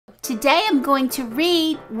Today I'm going to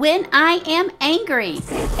read When I Am Angry,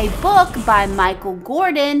 a book by Michael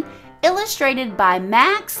Gordon, illustrated by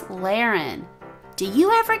Max Laren. Do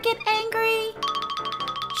you ever get angry?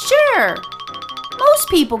 Sure, most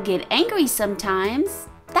people get angry sometimes.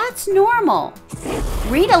 That's normal.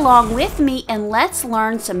 Read along with me and let's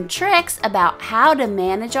learn some tricks about how to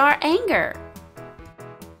manage our anger.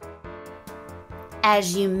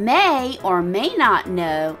 As you may or may not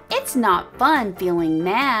know, it's not fun feeling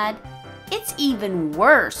mad. It's even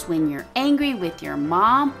worse when you're angry with your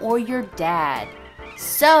mom or your dad.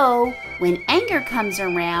 So, when anger comes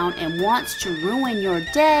around and wants to ruin your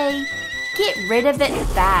day, get rid of it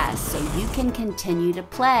fast so you can continue to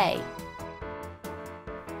play.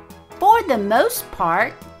 For the most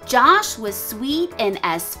part, Josh was sweet and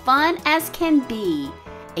as fun as can be,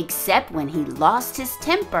 except when he lost his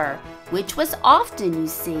temper, which was often, you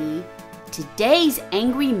see. Today's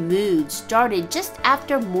angry mood started just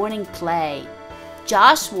after morning play.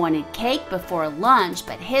 Josh wanted cake before lunch,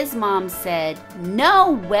 but his mom said,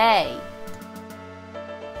 "No way."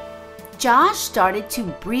 Josh started to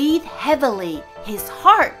breathe heavily, his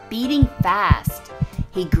heart beating fast.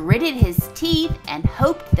 He gritted his teeth and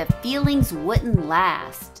hoped the feelings wouldn't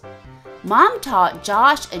last. Mom taught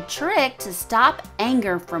Josh a trick to stop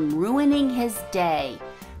anger from ruining his day.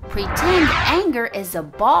 Pretend anger is a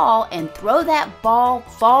ball and throw that ball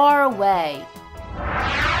far away.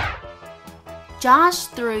 Josh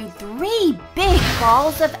threw 3 big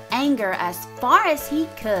balls of anger as far as he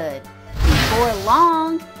could. Before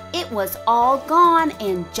long, it was all gone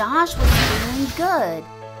and Josh was feeling good.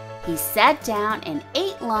 He sat down and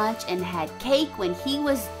ate lunch and had cake when he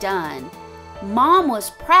was done. Mom was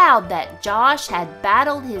proud that Josh had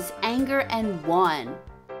battled his anger and won.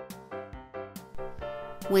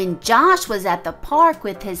 When Josh was at the park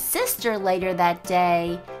with his sister later that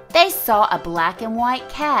day, they saw a black and white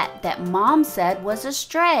cat that Mom said was a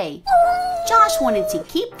stray. Josh wanted to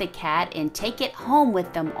keep the cat and take it home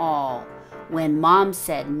with them all. When Mom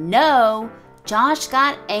said no, Josh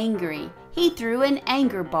got angry. He threw an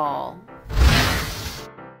anger ball.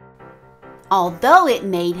 Although it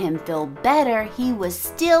made him feel better, he was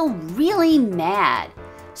still really mad.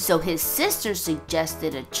 So his sister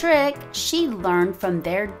suggested a trick she learned from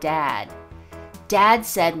their dad. Dad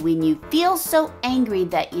said when you feel so angry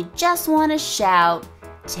that you just want to shout,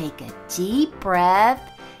 take a deep breath,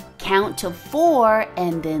 count to 4,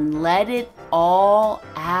 and then let it all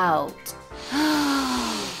out.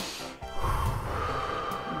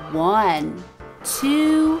 1,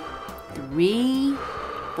 2, 3,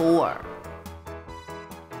 4.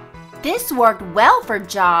 This worked well for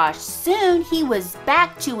Josh. Soon he was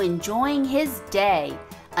back to enjoying his day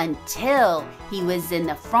until he was in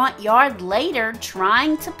the front yard later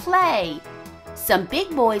trying to play. Some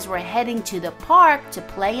big boys were heading to the park to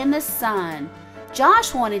play in the sun.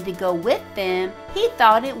 Josh wanted to go with them. He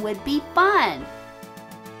thought it would be fun.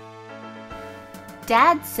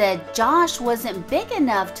 Dad said Josh wasn't big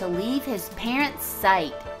enough to leave his parents'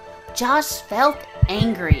 sight. Josh felt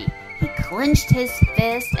angry. He clenched his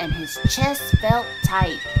fist and his chest felt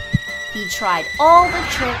tight. He tried all the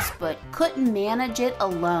tricks but couldn't manage it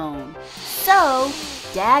alone. So,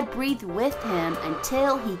 Dad breathed with him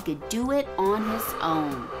until he could do it on his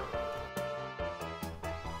own.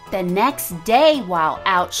 The next day while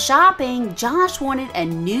out shopping, Josh wanted a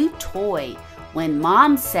new toy. When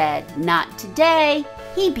Mom said, "Not today,"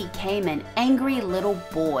 he became an angry little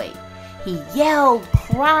boy. He yelled,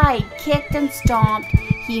 cried, kicked, and stomped.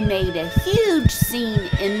 He made a huge scene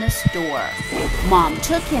in the store. Mom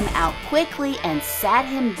took him out quickly and sat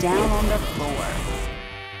him down on the floor.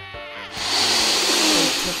 They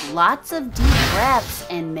took lots of deep breaths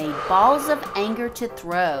and made balls of anger to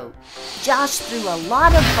throw. Josh threw a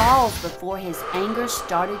lot of balls before his anger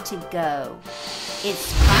started to go.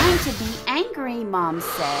 "It's fine to be angry," Mom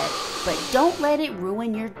said, "but don't let it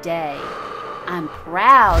ruin your day. I'm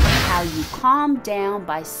proud of how you calmed down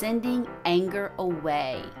by sending anger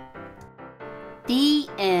away." The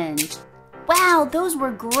end. Wow, those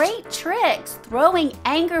were great tricks. Throwing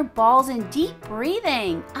anger balls and deep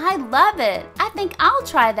breathing. I love it. I think I'll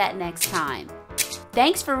try that next time.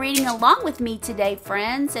 Thanks for reading along with me today,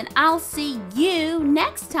 friends, and I'll see you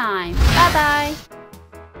next time. Bye-bye.